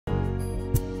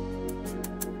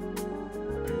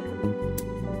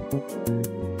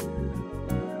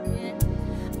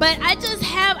But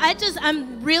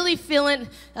I'm really feeling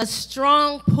a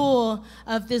strong pull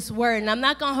of this word. And I'm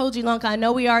not going to hold you long, because I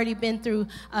know we've already been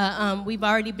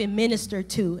ministered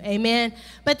to. Amen.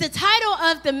 But the title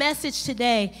of the message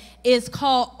today is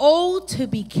called, "Oh, to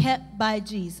be kept by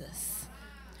Jesus."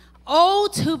 Oh,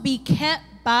 to be kept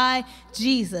by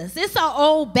Jesus. It's an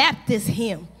old Baptist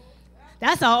hymn.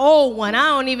 That's an old one.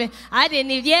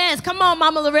 Yes, come on,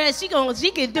 Mama Lorette. She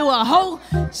could do a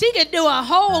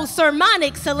whole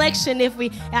sermonic selection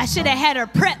I should have had her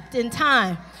prepped in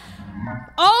time.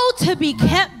 Oh, to be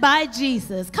kept by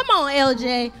Jesus. Come on,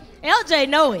 LJ. LJ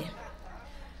know it.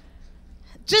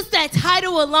 Just that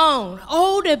title alone.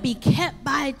 Oh, to be kept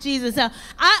by Jesus.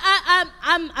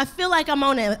 I feel like I'm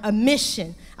on a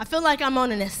mission. I feel like I'm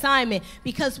on an assignment,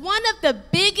 because one of the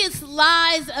biggest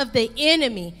lies of the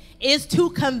enemy is to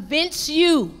convince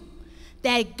you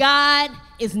that God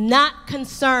is not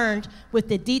concerned with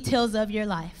the details of your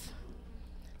life.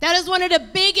 That is one of the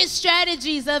biggest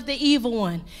strategies of the evil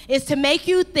one, is to make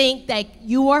you think that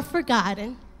you are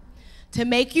forgotten, to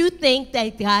make you think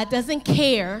that God doesn't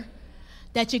care,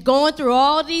 that you're going through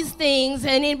all these things.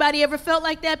 And anybody ever felt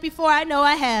like that before? I know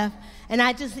I have. And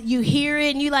you hear it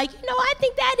and you're like, I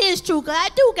think that is true, because I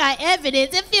do got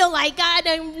evidence. It feel like God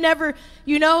never,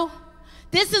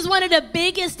 This is one of the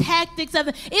biggest tactics of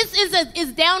it.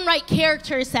 It's downright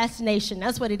character assassination.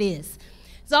 That's what it is.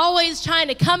 It's always trying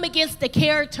to come against the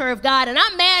character of God, and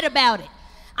I'm mad about it.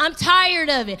 I'm tired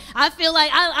of it. I feel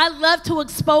like I love to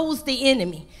expose the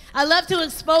enemy. I love to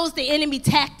expose the enemy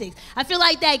tactics. I feel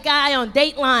like that guy on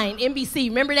Dateline, NBC,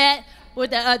 remember that?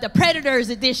 With the Predators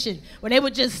edition, where they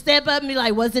would just step up and be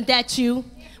like, "Wasn't that you?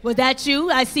 Was that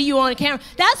you? I see you on the camera."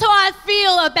 That's how I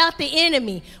feel about the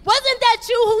enemy. Wasn't that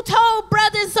you who told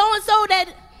brother so-and-so that?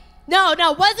 No,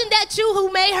 wasn't that you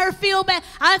who made her feel bad?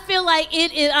 I feel like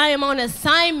I am on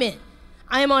assignment.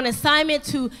 I am on assignment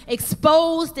to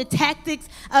expose the tactics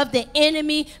of the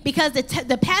enemy, because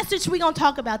the passage we're going to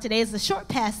talk about today is a short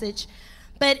passage,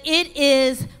 but it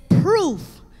is proof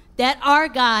that our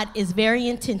God is very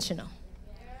intentional.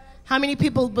 How many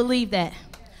people believe that?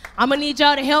 I'm going to need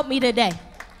y'all to help me today.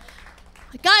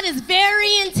 God is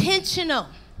very intentional.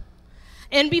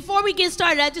 And before we get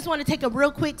started, I just want to take a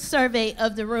real quick survey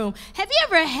of the room. Have you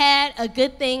ever had a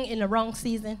good thing in the wrong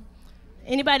season?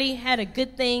 Anybody had a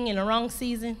good thing in the wrong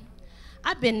season?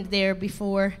 I've been there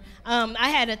before. I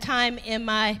had a time in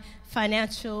my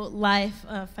financial life,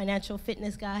 financial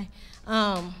fitness guy,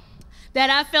 that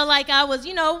I felt like I was,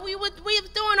 we were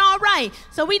doing all right.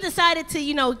 So we decided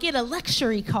to, get a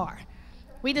luxury car.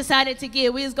 We decided we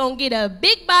was going to get a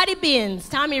big body Benz.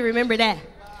 Tommy, remember that?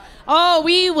 Oh,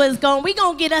 we going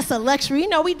to get us a luxury.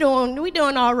 We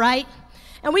doing all right.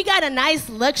 And we got a nice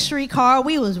luxury car.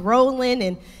 We was rolling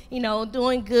and,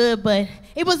 doing good, but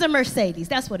it was a Mercedes.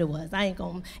 That's what it was.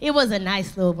 It was a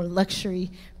nice little luxury,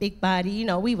 big body.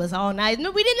 We was all nice.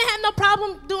 We didn't have no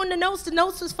problem doing the notes. The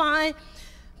notes was fine.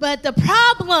 But the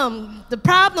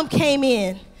problem came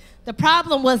in. The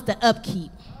problem was the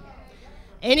upkeep.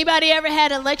 Anybody ever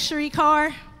had a luxury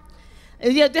car?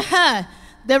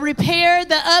 The repair,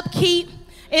 the upkeep,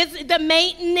 it's the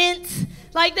maintenance,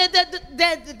 like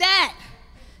that.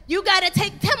 You got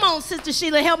to come on, Sister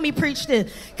Sheila, help me preach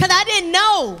this. Because I didn't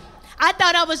know. I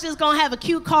thought I was just going to have a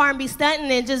cute car and be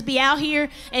stunting and just be out here,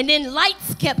 and then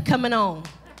lights kept coming on.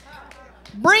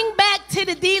 Bring back to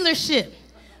the dealership.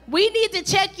 We need to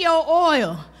check your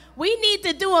oil. We need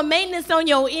to do a maintenance on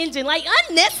your engine, like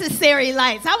unnecessary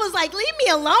lights. I was like, leave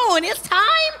me alone. It's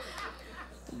time.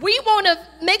 We want to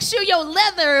make sure your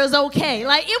leather is okay.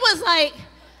 Like, it was like,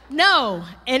 no.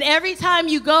 And every time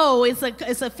you go, it's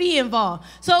a fee involved.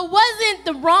 So it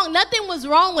wasn't nothing was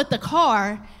wrong with the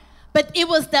car, but it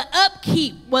was the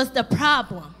upkeep was the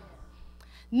problem.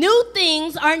 New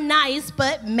things are nice,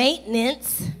 but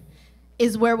maintenance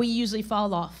is where we usually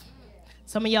fall off.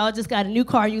 Some of y'all just got a new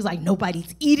car, and you was like,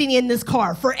 nobody's eating in this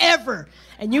car forever.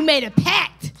 And you made a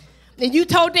pact. And you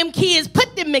told them kids,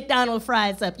 put them McDonald's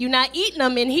fries up. You're not eating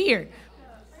them in here.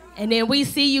 And then we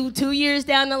see you 2 years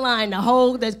down the line,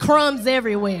 the crumbs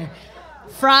everywhere.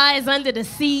 Fries under the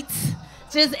seats,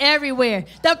 just everywhere.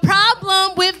 The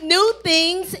problem with new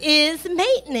things is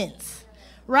maintenance,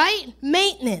 right?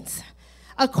 Maintenance.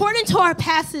 According to our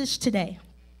passage today,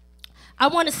 I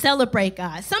want to celebrate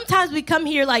God. Sometimes we come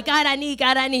here like, God, I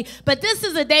need. But this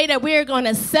is a day that we're going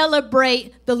to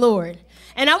celebrate the Lord.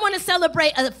 And I want to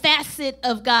celebrate a facet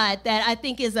of God that I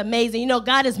think is amazing.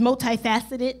 God is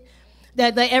multifaceted.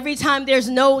 That every time there's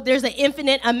an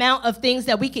infinite amount of things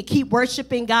that we could keep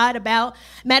worshiping God about.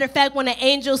 Matter of fact, when the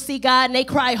angels see God and they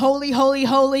cry, holy, holy,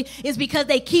 holy, it's because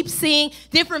they keep seeing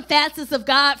different facets of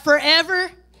God forever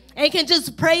and can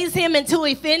just praise him until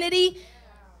infinity.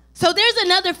 So there's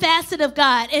another facet of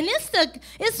God, and it's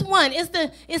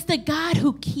the God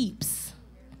who keeps.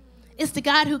 It's the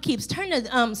God who keeps. Turn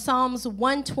to Psalms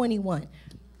 121.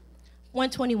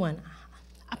 121.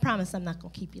 I promise I'm not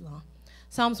going to keep you long.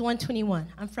 Psalms 121.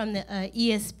 I'm from the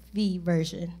ESV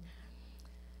version.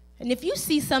 And if you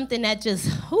see something that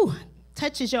just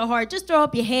touches your heart, just throw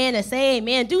up your hand and say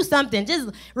amen. Do something. Just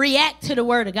react to the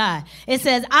word of God. It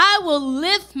says, I will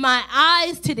lift my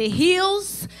eyes to the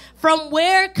hills. From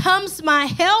where comes my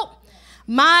help?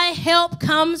 My help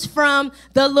comes from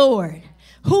the Lord,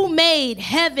 who made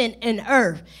heaven and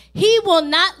earth. He will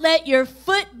not let your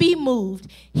foot be moved.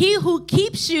 He who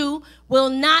keeps you will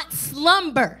not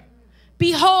slumber.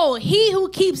 Behold, he who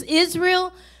keeps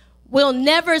Israel will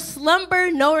never slumber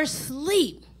nor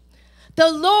sleep.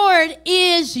 The Lord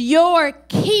is your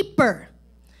keeper.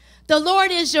 The Lord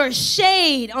is your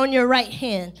shade on your right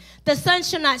hand. The sun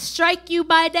shall not strike you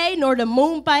by day, nor the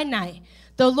moon by night.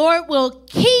 The Lord will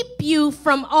keep you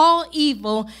from all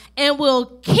evil and will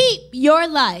keep your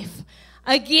life.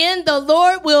 Again, the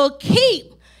Lord will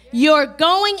keep your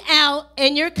going out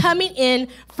and your coming in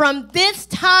from this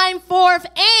time forth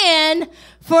and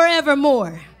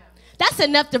forevermore. That's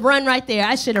enough to run right there.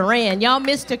 I should have ran. Y'all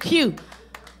missed a cue.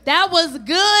 That was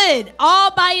good all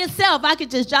by yourself. I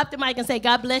could just drop the mic and say,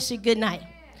 God bless you, good night.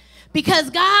 Because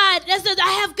God,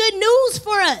 I have good news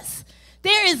for us.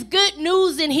 There is good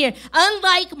news in here.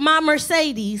 Unlike my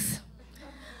Mercedes,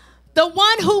 the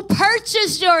one who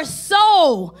purchased your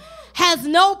soul has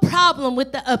no problem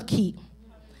with the upkeep.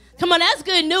 Come on, that's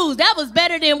good news. That was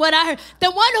better than what I heard. The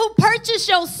one who purchased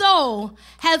your soul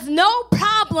has no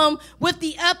problem with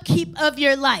the upkeep of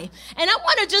your life. And I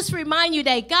want to just remind you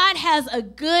that God has a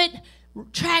good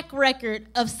track record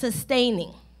of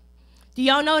sustaining. Do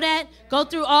y'all know that? Go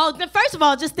through first of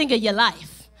all, just think of your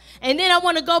life. And then I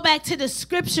want to go back to the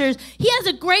scriptures. He has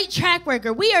a great track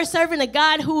record. We are serving a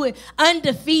God who is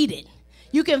undefeated.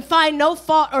 You can find no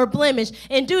fault or blemish.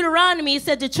 In Deuteronomy, it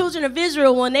said the children of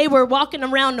Israel, when they were walking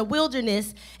around the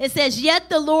wilderness, it says, yet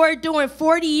the Lord, during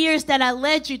 40 years that I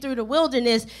led you through the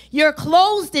wilderness, your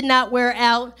clothes did not wear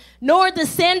out, nor the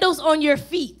sandals on your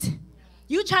feet.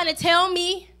 You trying to tell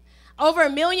me over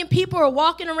 1 million people are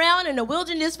walking around in the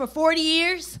wilderness for 40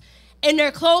 years and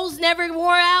their clothes never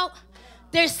wore out?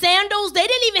 Their sandals, they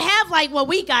didn't even have like what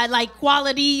we got, like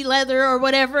quality leather or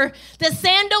whatever. The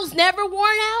sandals never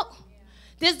worn out.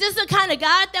 This is the kind of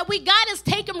God that God is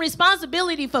taking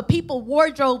responsibility for people's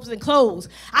wardrobes and clothes.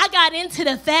 I got into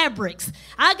the fabrics.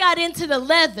 I got into the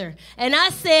leather. And I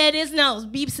said,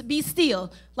 be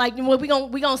still. Like, we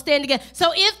gonna stand together.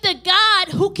 So if the God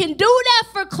who can do that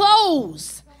for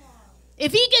clothes,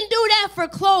 if he can do that for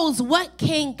clothes, what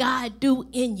can God do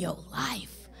in your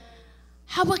life?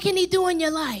 What can he do in your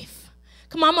life?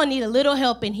 Come on, I'm going to need a little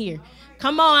help in here.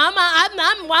 Come on,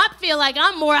 I feel like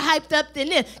I'm more hyped up than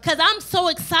this because I'm so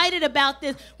excited about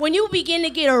this. When you begin to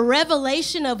get a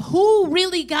revelation of who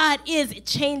really God is, it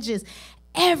changes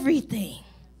everything.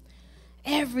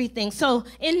 Everything. So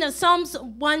in the Psalms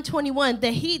 121,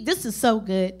 this is so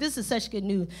good. This is such good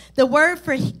news. The word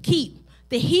for keep,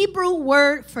 the Hebrew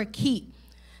word for keep,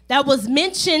 that was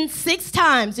mentioned 6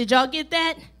 times. Did y'all get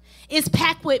that? It's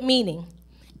packed with meaning.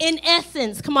 In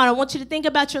essence, come on, I want you to think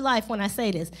about your life when I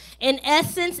say this. In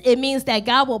essence, it means that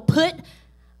God will put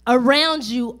around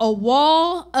you a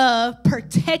wall of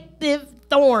protective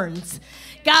thorns.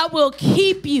 God will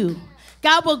keep you.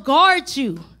 God will guard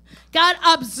you. God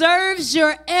observes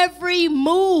your every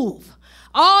move,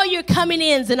 all your coming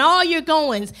ins and all your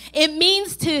goings. It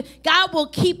means God will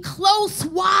keep close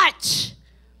watch.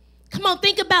 Come on,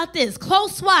 think about this.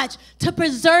 Close watch to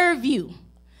preserve you,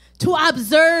 to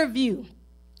observe you.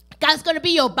 God's going to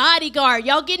be your bodyguard.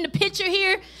 Y'all getting the picture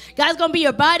here? God's going to be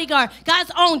your bodyguard. God's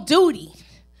on duty.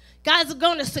 God's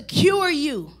going to secure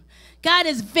you. God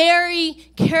is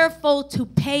very careful to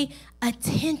pay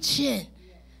attention.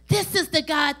 This is the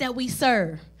God that we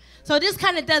serve. So this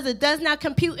kind of does not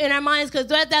compute in our minds because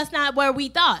that's not where we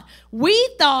thought. We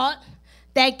thought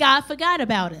that God forgot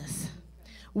about us.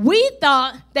 We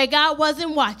thought that God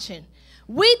wasn't watching.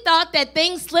 We thought that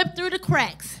things slipped through the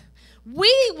cracks.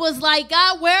 We was like,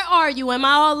 God, where are you? Am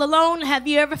I all alone? Have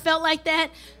you ever felt like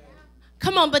that?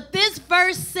 Come on, but this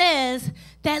verse says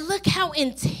that look how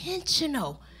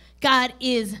intentional God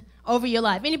is over your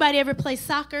life. Anybody ever play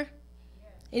soccer?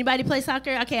 Anybody play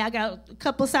soccer? Okay, I got a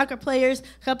couple soccer players,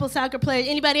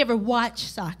 Anybody ever watch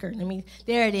soccer?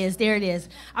 There it is.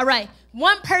 All right,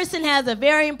 one person has a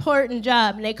very important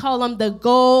job, and they call them the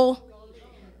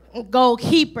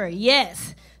goalkeeper,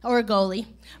 yes, or a goalie.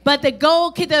 But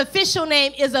the official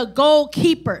name is a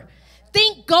goalkeeper.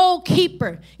 Think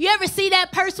goalkeeper. You ever see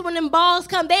that person when them balls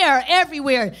come? They are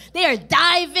everywhere. They are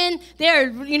diving. They're,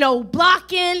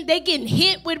 blocking. They getting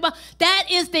hit with ball. That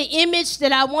is the image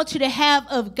that I want you to have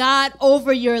of God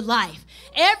over your life.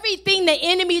 Everything the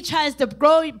enemy tries to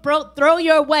throw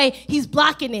your way, he's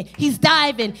blocking it. He's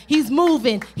diving. He's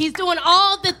moving. He's doing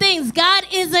all the things. God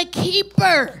is a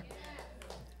keeper.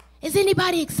 Is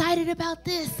anybody excited about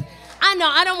this? I know,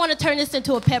 I don't want to turn this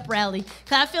into a pep rally.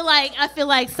 Because I feel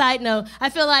like, side note,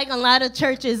 I feel like a lot of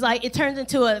churches, it turns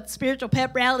into a spiritual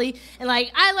pep rally. And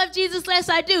I love Jesus, yes,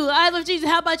 I do. I love Jesus,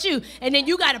 how about you? And then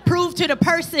you got to prove to the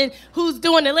person who's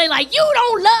doing it, you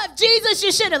don't love Jesus,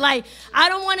 you should have. I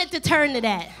don't want it to turn to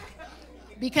that.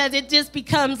 Because it just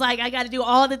becomes I got to do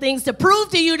all the things to prove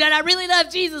to you that I really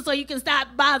love Jesus so you can stop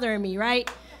bothering me, right?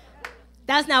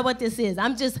 That's not what this is.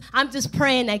 I'm just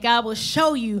praying that God will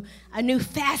show you a new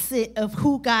facet of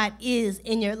who God is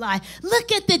in your life.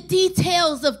 Look at the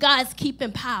details of God's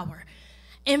keeping power.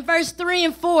 In verse 3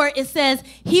 and 4, it says,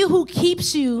 he who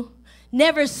keeps you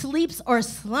never sleeps or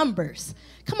slumbers.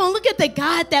 Come on, look at the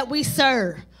God that we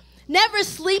serve. Never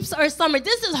sleeps or slumbers.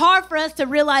 This is hard for us to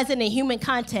realize in a human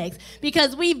context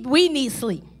because we need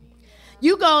sleep.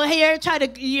 You go here,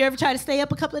 you ever try to stay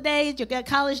up a couple of days, your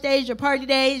college days, your party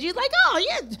days, you're like, oh,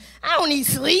 yeah, I don't need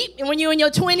sleep. And when you're in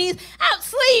your 20s,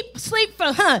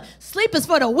 sleep is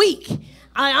for the weak.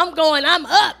 I'm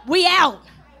up, we out.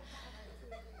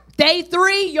 Day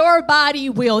 3, your body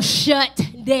will shut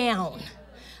down.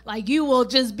 You will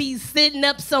just be sitting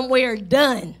up somewhere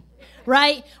done,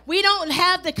 right? We don't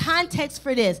have the context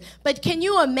for this. But can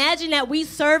you imagine that we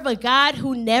serve a God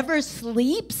who never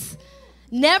sleeps?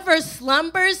 Never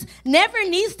slumbers, never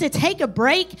needs to take a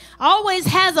break, always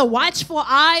has a watchful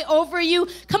eye over you.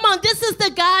 Come on, this is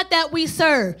the God that we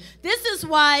serve. This is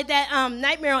why that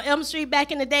Nightmare on Elm Street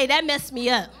back in the day, that messed me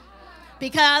up.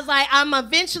 Because I'm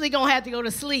eventually going to have to go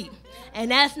to sleep.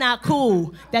 And that's not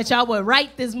cool that y'all would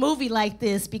write this movie like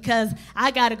this because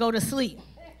I got to go to sleep.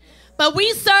 But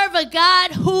we serve a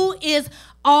God who is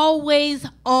always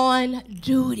on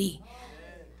duty.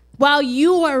 While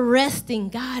you are resting,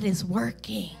 God is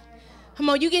working.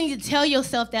 Come on, you need to tell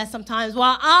yourself that sometimes.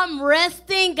 While I'm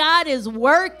resting, God is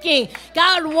working.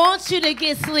 God wants you to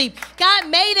get sleep. God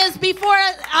made us before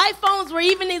iPhones were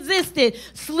even existed.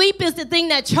 Sleep is the thing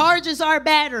that charges our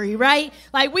battery, right?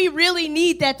 We really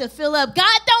need that to fill up.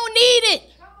 God don't need it.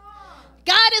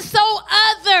 God is so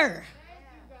other.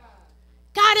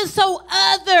 God is so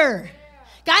other.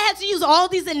 God has to use all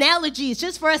these analogies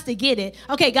just for us to get it.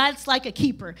 Okay, God's like a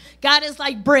keeper. God is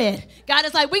like bread. God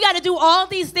is we got to do all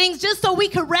these things just so we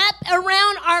can wrap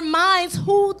around our minds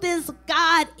who this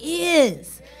God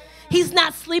is. He's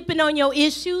not sleeping on your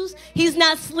issues. He's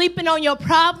not sleeping on your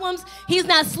problems. He's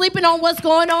not sleeping on what's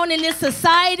going on in this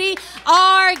society.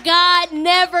 Our God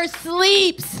never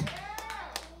sleeps.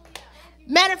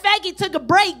 Matter of fact, he took a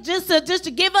break just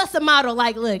to give us a model.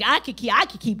 Look, I could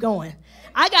keep going.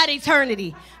 I got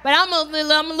eternity, but I'm a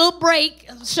little break,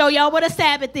 show y'all what a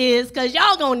Sabbath is, because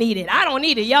y'all gonna need it. I don't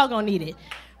need it. Y'all gonna need it,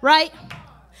 right?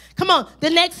 Come on, the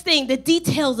next thing, the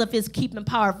details of his keeping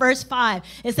power. Verse 5,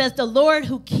 it says, the Lord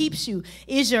who keeps you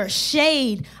is your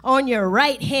shade on your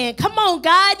right hand. Come on,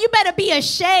 God, you better be a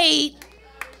shade.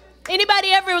 Anybody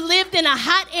ever lived in a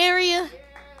hot area?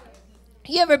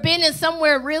 You ever been in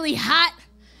somewhere really hot,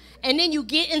 and then you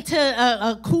get into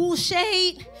a cool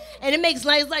shade? And it makes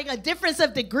like a difference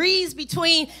of degrees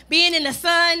between being in the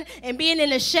sun and being in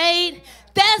the shade.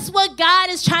 That's what God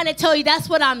is trying to tell you. That's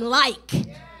what I'm like.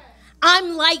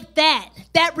 I'm like that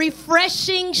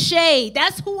refreshing shade.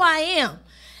 That's who I am.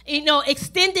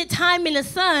 Extended time in the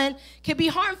sun can be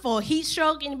harmful. Heat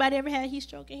stroke, anybody ever had heat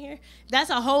stroke in here?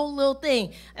 That's a whole little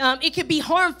thing. It could be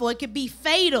harmful. It could be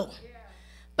fatal.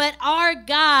 But our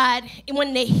God,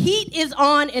 when the heat is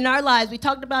on in our lives, we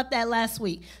talked about that last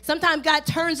week. Sometimes God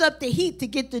turns up the heat to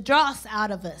get the dross out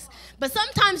of us. But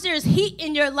sometimes there's heat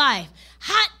in your life,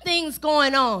 hot things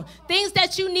going on, things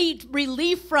that you need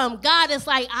relief from. God is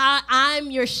like, I'm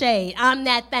your shade. I'm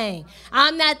that thing.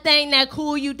 I'm that thing that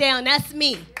cool you down. That's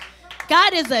me.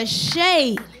 God is a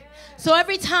shade. So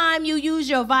every time you use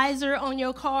your visor on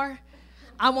your car,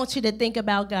 I want you to think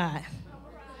about God.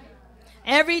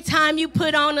 Every time you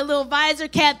put on a little visor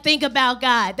cap, think about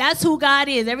God. That's who God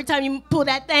is. Every time you pull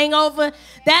that thing over,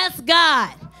 that's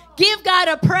God. Give God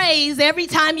a praise every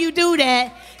time you do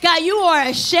that. God, you are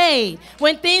a shade.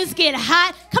 When things get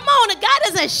hot, come on, God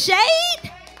is a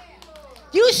shade.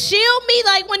 You shield me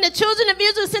like when the children of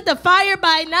Israel sent the fire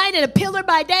by night and a pillar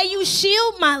by day. You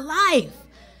shield my life.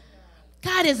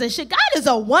 God is a shade. God is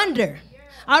a wonder.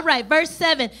 All right, verse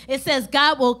 7, it says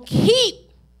God will keep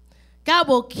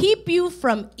you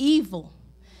from evil.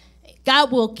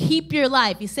 God will keep your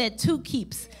life. He said 2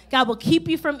 keeps. God will keep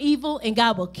you from evil, and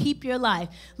God will keep your life.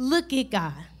 Look at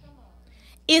God.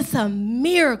 It's a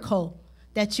miracle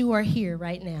that you are here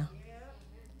right now.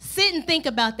 Sit and think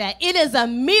about that. It is a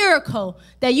miracle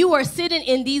that you are sitting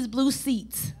in these blue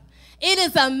seats. It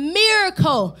is a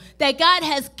miracle that God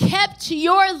has kept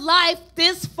your life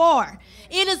this far.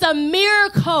 It is a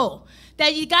miracle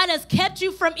that God has kept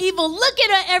you from evil. Look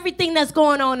at everything that's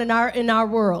going on in our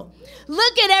world.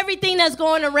 Look at everything that's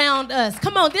going around us.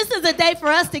 Come on, this is a day for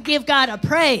us to give God a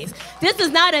praise. This is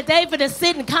not a day for to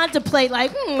sit and contemplate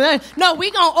like, no,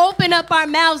 we're going to open up our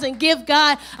mouths and give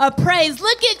God a praise.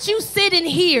 Look at you sitting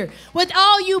here with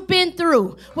all you've been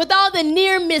through, with all the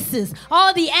near misses,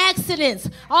 all the accidents,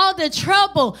 all the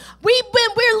trouble. We're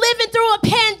living through a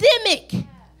pandemic.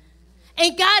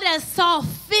 And God has saw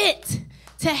fit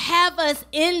to have us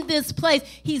in this place.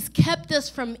 He's kept us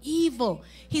from evil.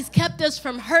 He's kept us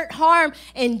from hurt, harm,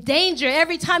 and danger.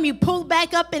 Every time you pull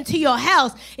back up into your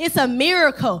house, it's a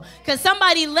miracle because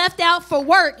somebody left out for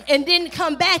work and didn't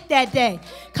come back that day.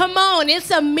 Come on, it's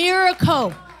a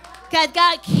miracle.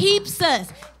 God keeps us,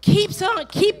 keeps on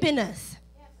keeping us.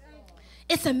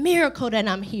 It's a miracle that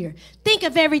I'm here. Think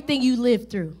of everything you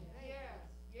lived through.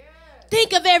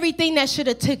 Think of everything that should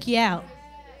have took you out.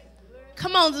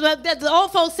 Come on, the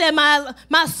old folks said,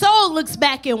 my soul looks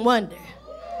back and wonder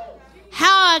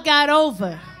how I got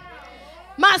over.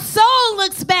 My soul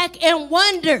looks back and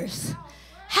wonders,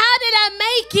 how did I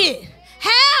make it?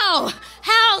 How,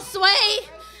 Sway?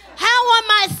 How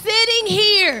am I sitting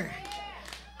here?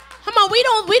 Come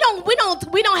on,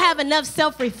 we don't have enough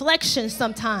self-reflection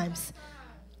sometimes.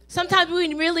 Sometimes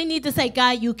we really need to say,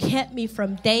 God, you kept me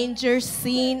from danger,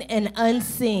 seen and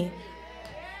unseen.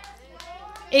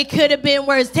 It could have been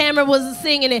where Tamara was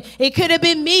singing it. It could have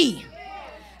been me.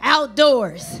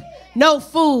 Outdoors. No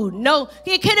food.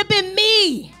 It could have been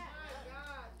me.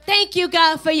 Thank you,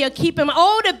 God, for your keeping.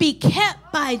 Oh, to be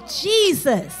kept by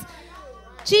Jesus.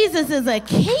 Jesus is a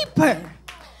keeper.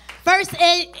 Verse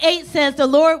 8 says, the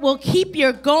Lord will keep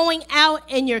your going out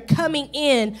and your coming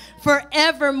in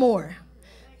forevermore.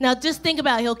 Now, just think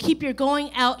about it. He'll keep your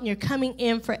going out and your coming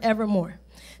in forevermore.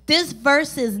 This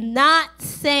verse is not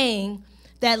saying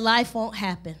that life won't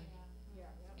happen.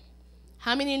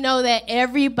 How many know that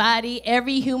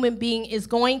every human being is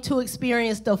going to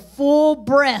experience the full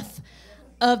breadth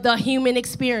of the human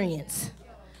experience?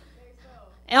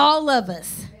 All of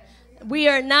us. We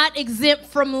are not exempt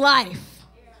from life.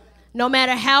 No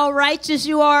matter how righteous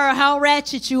you are or how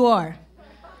ratchet you are.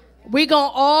 We're going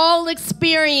to all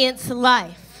experience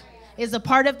life. It's a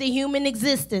part of the human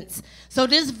existence. So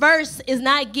this verse is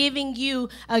not giving you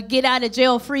a get out of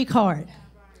jail free card.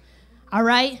 All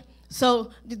right?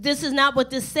 So this is not what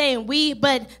this is saying.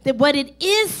 But what it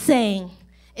is saying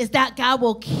is that God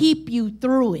will keep you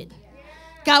through it.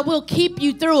 God will keep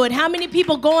you through it. How many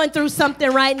people going through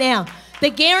something right now? The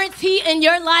guarantee in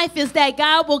your life is that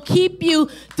God will keep you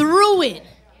through it.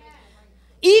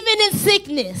 Even in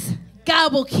sickness,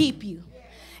 God will keep you.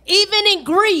 Even in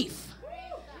grief,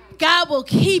 God will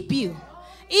keep you.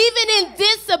 Even in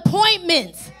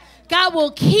disappointments, God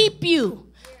will keep you.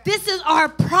 This is our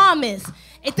promise.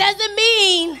 It doesn't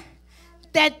mean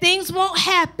that things won't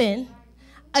happen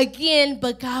again,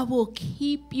 but God will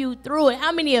keep you through it.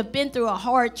 How many have been through a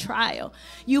hard trial?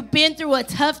 You've been through a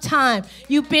tough time.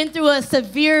 You've been through a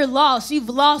severe loss. You've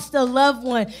lost a loved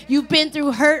one. You've been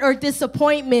through hurt or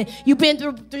disappointment. You've been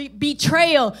through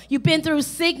betrayal. You've been through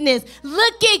sickness.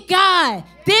 Look at God.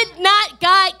 Did not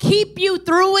God keep you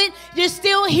through it? You're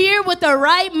still here with the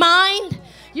right mind.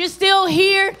 You're still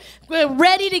here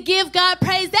ready to give God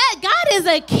praise. That God is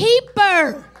a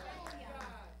keeper.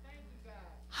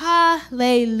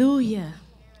 Hallelujah.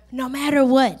 No matter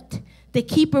what, the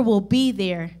keeper will be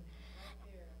there.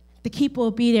 The keeper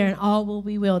will be there and all will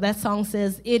be well. That song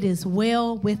says, it is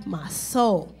well with my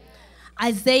soul.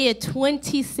 Isaiah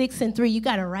 26:3. You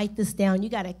got to write this down. You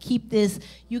got to keep this.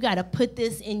 You got to put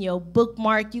this in your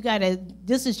bookmark.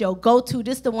 This is your go-to.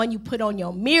 This is the one you put on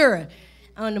your mirror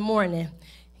in the morning.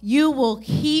 You will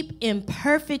keep in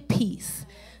perfect peace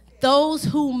those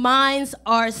whose minds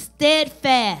are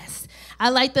steadfast. I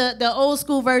like the old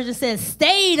school version says,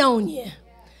 stayed on you.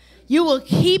 You will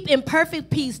keep in perfect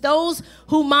peace those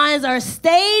whose minds are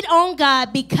stayed on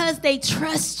God because they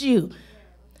trust you.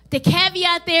 The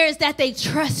caveat there is that they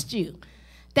trust you.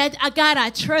 That, God, I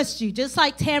trust you. Just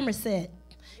like Tamara said,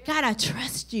 God, I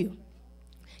trust you.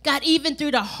 God, even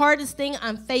through the hardest thing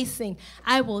I'm facing,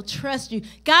 I will trust you.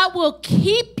 God will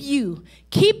keep you.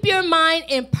 Keep your mind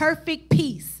in perfect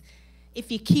peace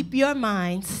if you keep your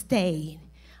mind stayed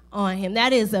on him.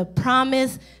 That is a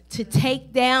promise to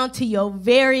take down to your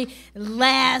very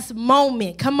last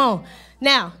moment. Come on.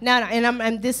 Now,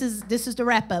 and this is the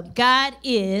wrap up. God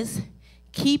is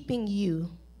keeping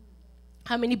you.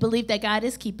 How many believe that God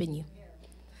is keeping you?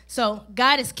 So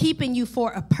God is keeping you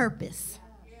for a purpose.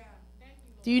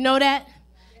 Do you know that?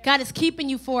 God is keeping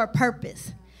you for a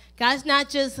purpose. God's not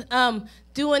just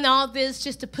doing all this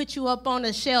just to put you up on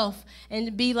a shelf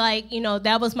and be like,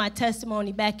 that was my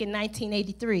testimony back in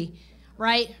 1983,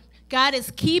 right? God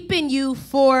is keeping you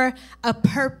for a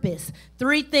purpose.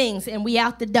 3 things, and we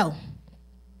out the door.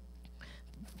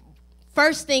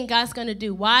 First thing God's going to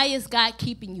do, why is God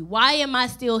keeping you? Why am I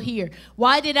still here?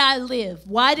 Why did I live?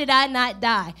 Why did I not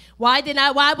die? Why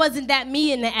wasn't that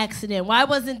me in the accident? Why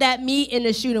wasn't that me in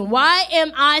the shooting? Why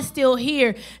am I still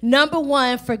here? Number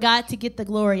 1, for God to get the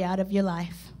glory out of your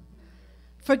life.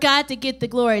 For God to get the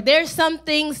glory. There's some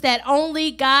things that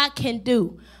only God can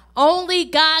do. Only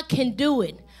God can do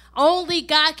it. Only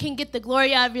God can get the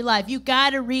glory out of your life. You got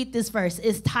to read this verse.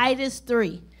 It's Titus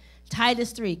 3.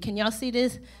 Titus 3. Can y'all see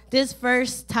this? This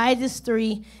verse, Titus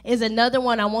 3, is another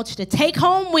one I want you to take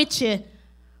home with you.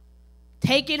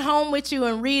 Take it home with you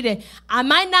and read it. I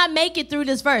might not make it through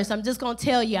this verse. I'm just going to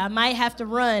tell you. I might have to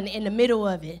run in the middle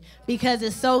of it because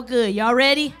it's so good. Y'all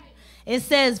ready? It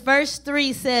says, verse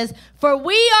 3 says, for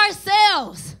we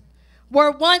ourselves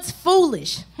were once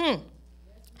foolish,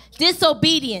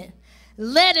 disobedient,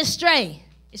 led astray.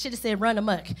 It should have said run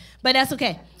amok, but that's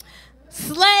okay.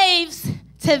 Slaves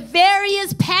to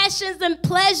various passions and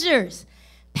pleasures,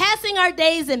 passing our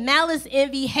days in malice,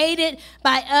 envy, hated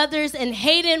by others, and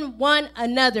hating one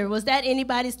another. Was that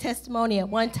anybody's testimony at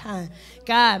one time?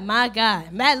 God, my God,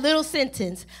 that little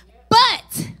sentence.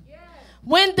 But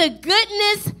when the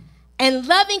goodness and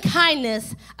loving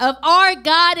kindness of our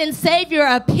God and Savior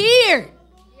appeared.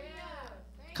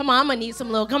 Come on, I'm going to need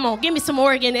some little, come on, give me some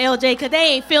Oregon, LJ, because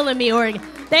they ain't feeling me, Oregon.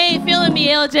 They ain't feeling me,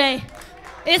 LJ.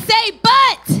 It say,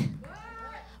 but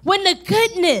when the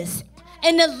goodness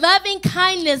and the loving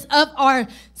kindness of our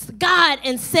God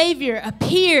and Savior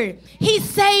appeared, he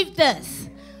saved us.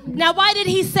 Now, why did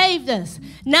he save us?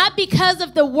 Not because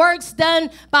of the works done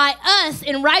by us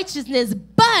in righteousness,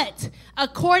 but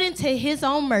according to his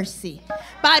own mercy,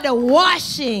 by the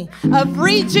washing of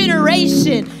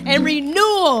regeneration and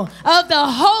renewal of the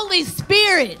Holy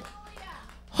Spirit,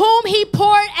 whom he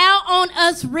poured out on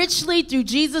us richly through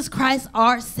Jesus Christ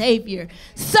our Savior.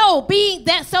 So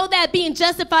that being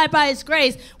justified by his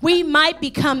grace, we might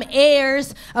become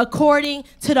heirs according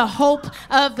to the hope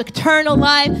of eternal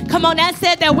life. Come on, that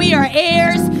said that we are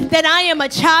heirs, that I am a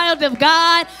child of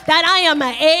God, that I am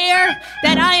an heir,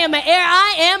 that I am an heir.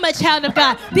 I am a child of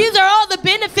God. These are all the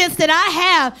benefits that I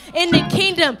have in the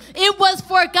kingdom. It was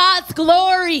for God's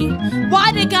glory.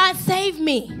 Why did God save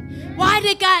me? Why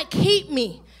did God keep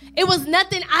me? It was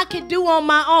nothing I could do on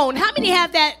my own. How many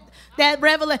have that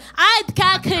revelation?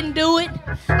 God couldn't do it.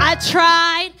 I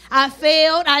tried. I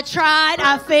failed. I tried.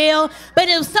 I failed. But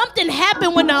if something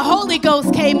happened when the Holy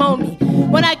Ghost came on me,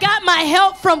 when I got my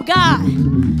help from God,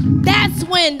 that's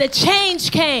when the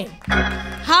change came.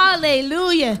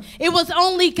 Hallelujah. It was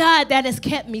only God that has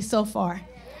kept me so far.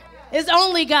 It's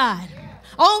only God.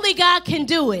 Only God can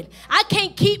do it. I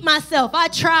can't keep myself. I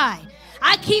tried.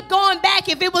 I keep going back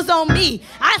if it was on me.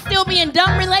 I'd still be in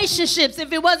dumb relationships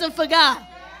if it wasn't for God.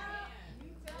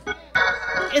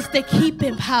 It's the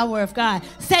keeping power of God.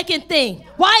 Second thing,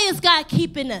 why is God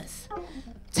keeping us?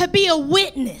 To be a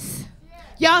witness.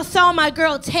 Y'all saw my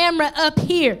girl Tamara up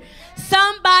here.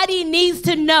 Somebody needs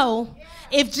to know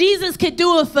if Jesus could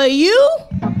do it for you,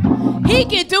 he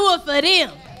can do it for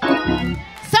them.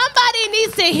 Somebody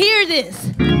needs to hear this.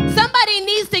 Somebody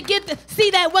needs to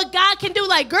see that what God can do.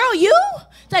 Like, girl, you?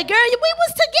 It's like, girl, we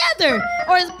was together.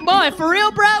 Or, boy, for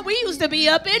real, bro, we used to be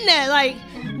up in there. Like,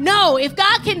 no, if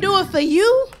God can do it for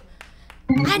you,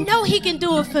 I know he can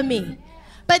do it for me.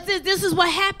 But this is what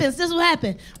happens. This is what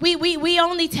happened. We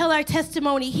only tell our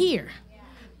testimony here.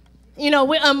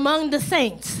 We're among the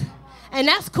saints. And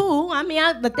that's cool.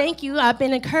 But thank you. I've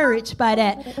been encouraged by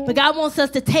that. But God wants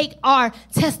us to take our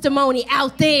testimony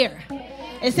out there.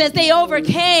 It says they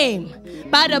overcame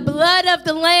by the blood of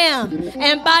the Lamb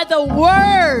and by the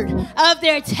word of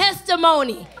their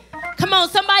testimony. Come on,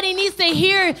 somebody needs to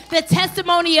hear the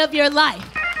testimony of your life.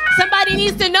 Somebody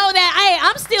needs to know that, hey,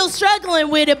 I'm still struggling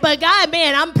with it, but God,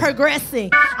 man, I'm progressing.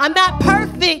 I'm not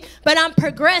perfect, but I'm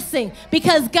progressing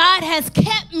because God has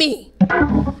kept me.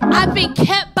 I've been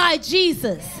kept by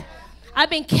Jesus. I've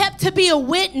been kept to be a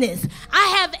witness. I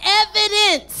have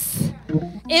evidence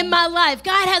in my life.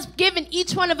 God has given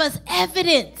each one of us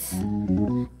evidence.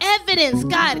 Evidence.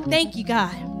 God, thank you,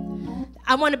 God.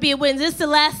 I want to be a witness. This is the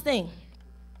last thing.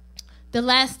 The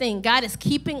last thing. God is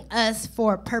keeping us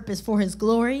for a purpose, for his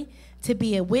glory, to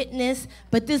be a witness.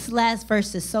 But this last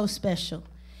verse is so special.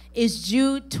 It's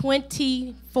Jude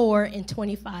 24 and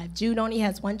 25. Jude only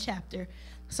has one chapter.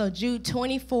 So Jude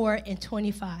 24 and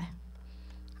 25.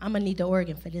 I'm going to need the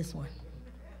organ for this one.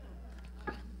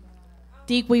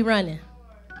 Deke, we running.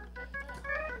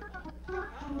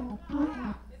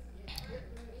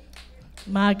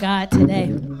 My God,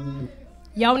 today.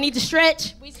 Y'all need to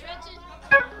stretch? We stretching?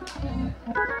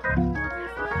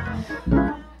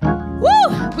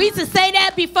 Woo! We used to say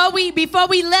that before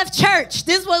we left church.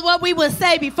 This was what we would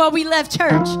say before we left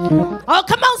church. Oh,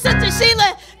 come on, Sister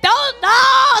Sheila.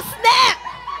 Snap.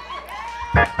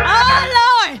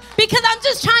 Oh, Lord. Because I'm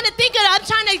just trying to I'm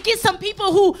trying to get some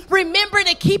people who remember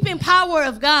the keeping power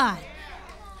of God.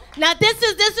 Now, this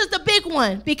is the big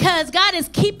one because God is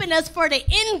keeping us for the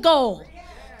end goal.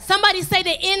 Somebody say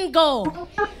the end goal.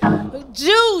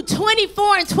 Jude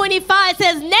 24 and 25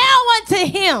 says, now unto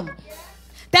him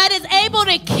that is able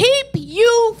to keep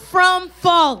you from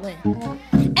falling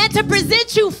and to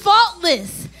present you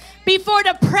faultless before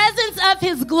the presence of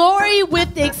his glory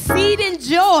with exceeding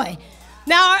joy.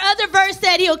 Now, our other verse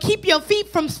said he'll keep your feet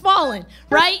from falling,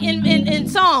 right, in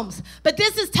Psalms. But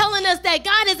this is telling us that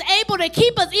God is able to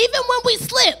keep us even when we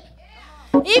slip.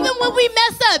 Even when we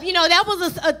mess up, you know, that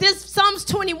was this Psalms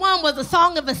 21 was a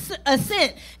song of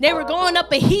ascent. They were going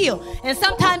up a hill, and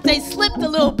sometimes they slipped a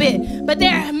little bit. But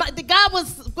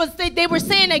they were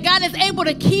saying that God is able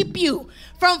to keep you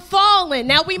from falling.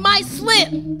 Now, we might slip,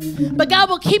 but God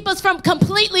will keep us from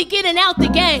completely getting out the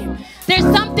game. There's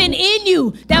something in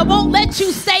you that won't let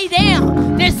you stay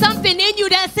down. There's something in you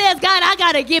that says, God, I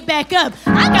got to get back up.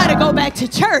 I got to go back to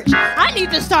church. I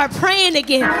need to start praying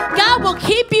again. God will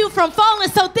keep you from falling.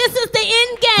 So this is the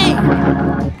end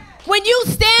game. When you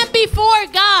stand before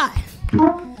God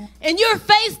and you're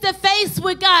face to face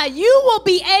with God, you will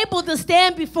be able to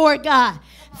stand before God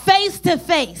face to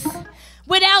face.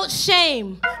 Without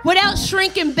shame, without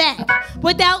shrinking back,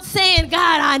 without saying,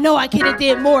 God, I know I could have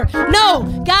did more.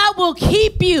 No, God will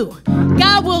keep you.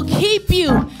 God will keep you.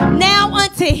 Now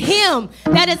unto him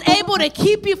that is able to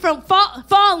keep you from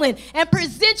falling and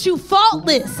present you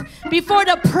faultless before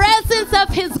the presence of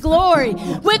his glory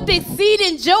with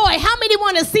exceeding joy. How many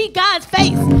want to see God's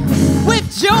face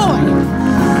with joy?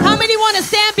 How many want to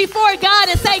stand before God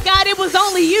and say, God, it was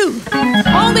only you.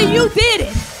 Only you did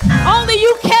it. Only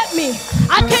you kept me.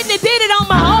 I couldn't have did it on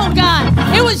my own, God.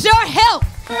 It was your help.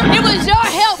 It was your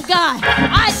help, God.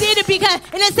 I did it because,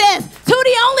 and it says, to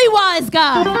the only wise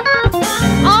God,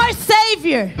 our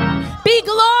Savior, be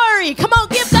glory. Come on,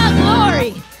 give God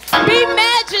glory. Be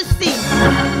majesty.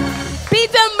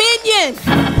 Be dominion.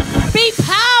 Be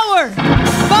power,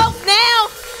 both now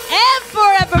and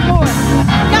forevermore.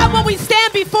 God, when we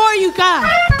stand before you, God,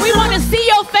 we want to see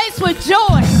your face with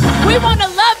joy. We want to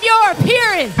love your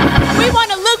appearance. We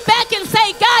want to look back and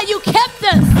say, God, you kept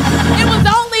us. It was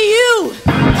only you.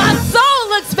 My soul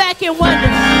looks back and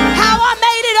wonders how I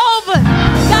made it over.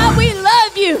 God, we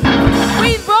love you.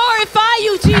 We glorify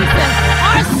you, Jesus.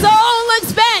 Our soul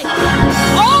looks back.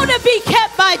 Oh, to be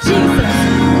kept by Jesus.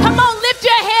 Come on, lift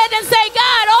your head and say,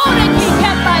 God, oh, to be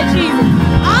kept by Jesus.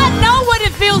 I know what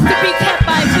it feels to be kept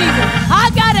by Jesus. I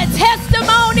got a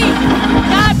testimony.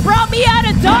 God brought me out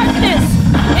of darkness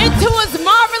into his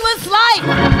marvelous light.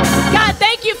 God,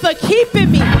 thank you for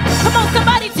keeping me. Come on,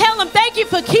 somebody tell him, thank you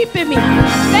for keeping me.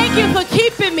 Thank you for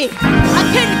keeping me. I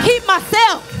couldn't keep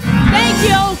myself. Thank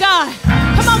you, oh God.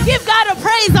 Come on, give God a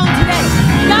praise on today.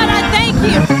 God, I thank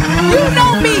you. You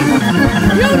know me.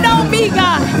 You know me,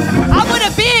 God. I would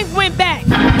have went back.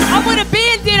 I would have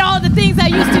did all the things I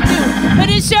used to do. But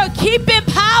it's your keeping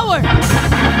power.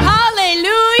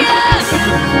 Hallelujah.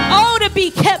 Oh, to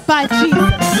be kept by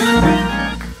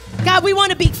Jesus. God, we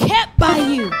want to be kept by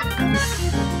you.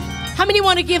 How many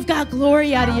want to give God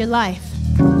glory out of your life?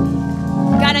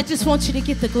 God, I just want you to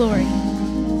get the glory.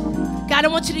 God, I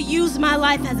want you to use my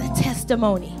life as a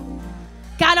testimony.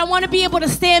 God, I want to be able to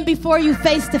stand before you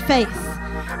face to face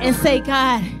and say,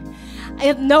 God, I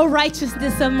have no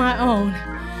righteousness of my own,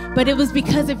 but it was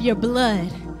because of your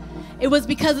blood. It was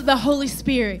because of the Holy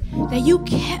Spirit that you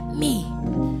kept me.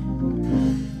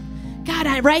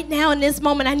 God, right now in this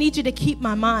moment, I need you to keep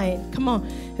my mind. Come on.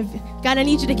 God, I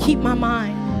need you to keep my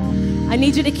mind. I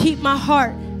need you to keep my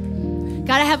heart.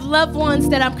 God, I have loved ones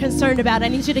that I'm concerned about. I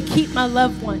need you to keep my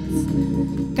loved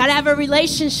ones. God, I have a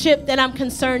relationship that I'm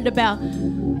concerned about.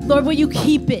 Lord, will you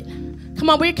keep it? Come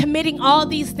on, we're committing all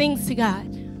these things to God.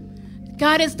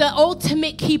 God is the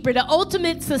ultimate keeper, the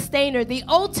ultimate sustainer, the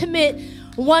ultimate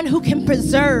one who can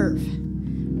preserve.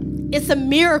 It's a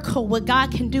miracle what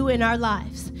God can do in our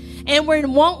lives. And we're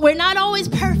not always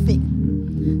perfect.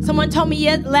 Someone told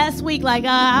me last week, like,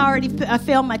 I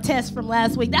failed my test from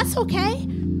last week. That's okay.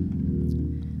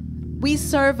 We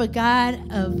serve a God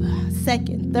of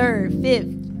second, third, fifth,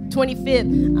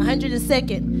 25th,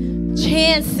 102nd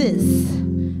chances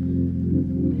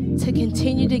to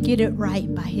continue to get it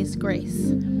right by his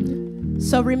grace.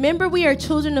 So remember, we are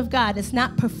children of God. It's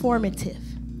not performative.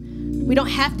 We don't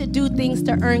have to do things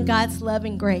to earn God's love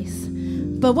and grace.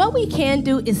 But what we can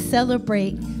do is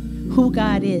celebrate who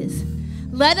God is.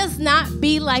 Let us not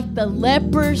be like the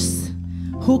lepers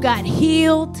who got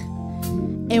healed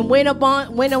and went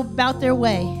about their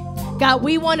way. God,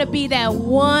 we want to be that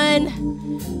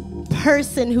one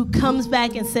person who comes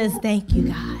back and says, thank you,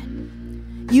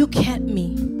 God. You kept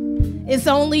me. It's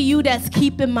only you that's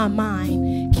keeping my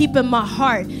mind, keeping my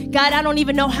heart. God, I don't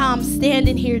even know how I'm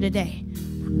standing here today.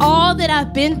 All that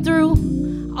I've been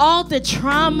through, all the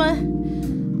trauma,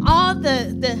 all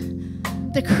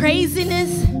the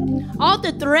craziness, all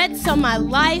the threats on my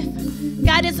life,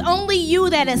 God, it's only you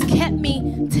that has kept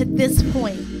me to this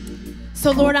point.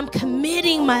 So, Lord, I'm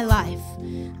committing my life.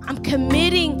 I'm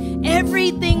committing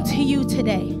everything to you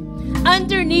today.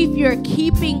 Underneath your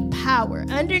keeping power,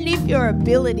 underneath your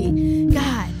ability,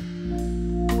 God,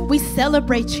 we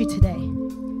celebrate you today.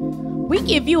 We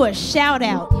give you a shout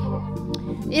out.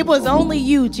 It was only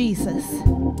you, Jesus.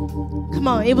 Come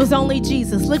on, it was only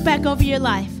Jesus. Look back over your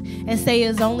life and say,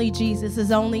 it's only Jesus.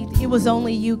 It was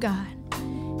only you, God.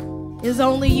 It was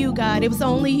only you, God. It was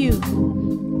only you.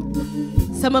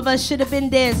 Some of us should have been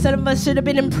dead. Some of us should have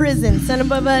been in prison.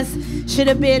 Some of us should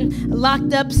have been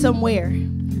locked up somewhere.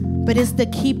 But it's the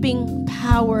keeping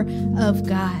power of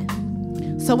God.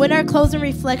 So in our closing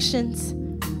reflections,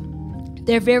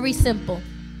 they're very simple.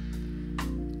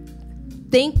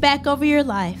 Think back over your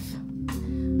life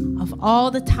of all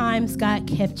the times God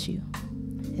kept you.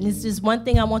 And it's just one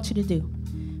thing I want you to do.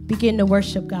 Begin to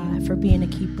worship God for being a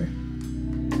keeper.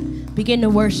 Begin to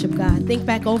worship God. Think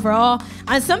back over all.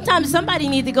 And sometimes somebody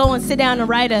needs to go and sit down and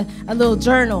write a little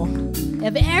journal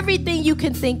of everything you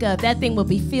can think of. That thing will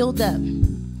be filled up.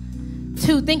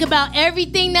 2, think about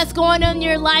everything that's going on in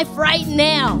your life right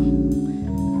now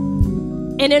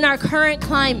and in our current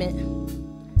climate.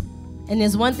 And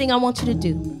there's one thing I want you to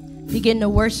do. Begin to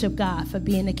worship God for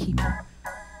being a keeper.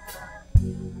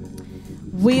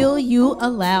 Will you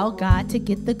allow God to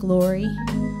get the glory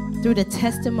through the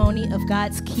testimony of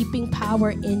God's keeping power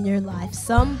in your life?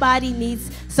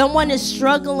 Someone is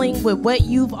struggling with what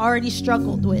you've already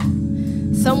struggled with.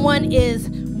 Someone is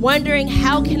wondering,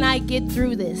 how can I get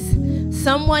through this?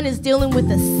 Someone is dealing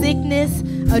with a sickness,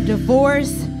 a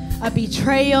divorce, a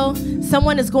betrayal.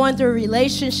 Someone is going through a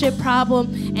relationship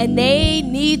problem, and they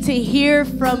need to hear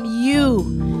from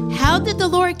you. How did the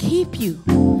Lord keep you?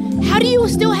 How do you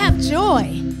still have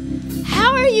joy?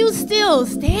 How are you still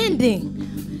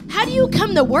standing? How do you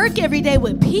come to work every day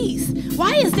with peace?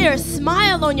 Why is there a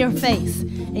smile on your face?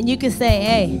 And you can say,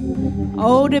 hey,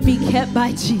 oh, to be kept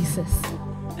by Jesus.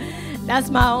 That's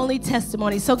my only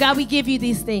testimony. So God, we give you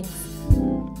these things.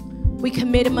 We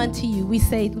commit them unto you. We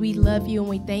say we love you and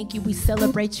we thank you. We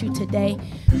celebrate you today.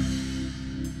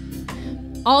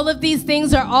 All of these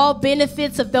things are all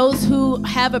benefits of those who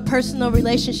have a personal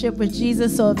relationship with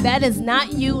Jesus. So if that is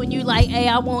not you and you're like, hey,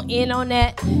 I want in on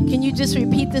that, can you just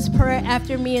repeat this prayer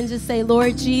after me and just say,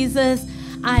 Lord Jesus,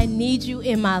 I need you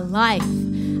in my life.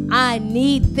 I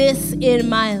need this in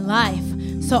my life.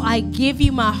 So I give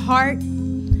you my heart.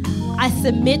 I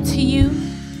submit to you.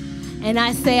 And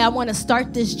I say, I want to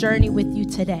start this journey with you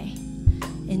today.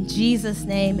 In Jesus'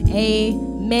 name,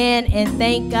 amen, and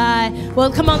thank God.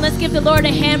 Well, come on, let's give the Lord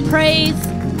a hand praise.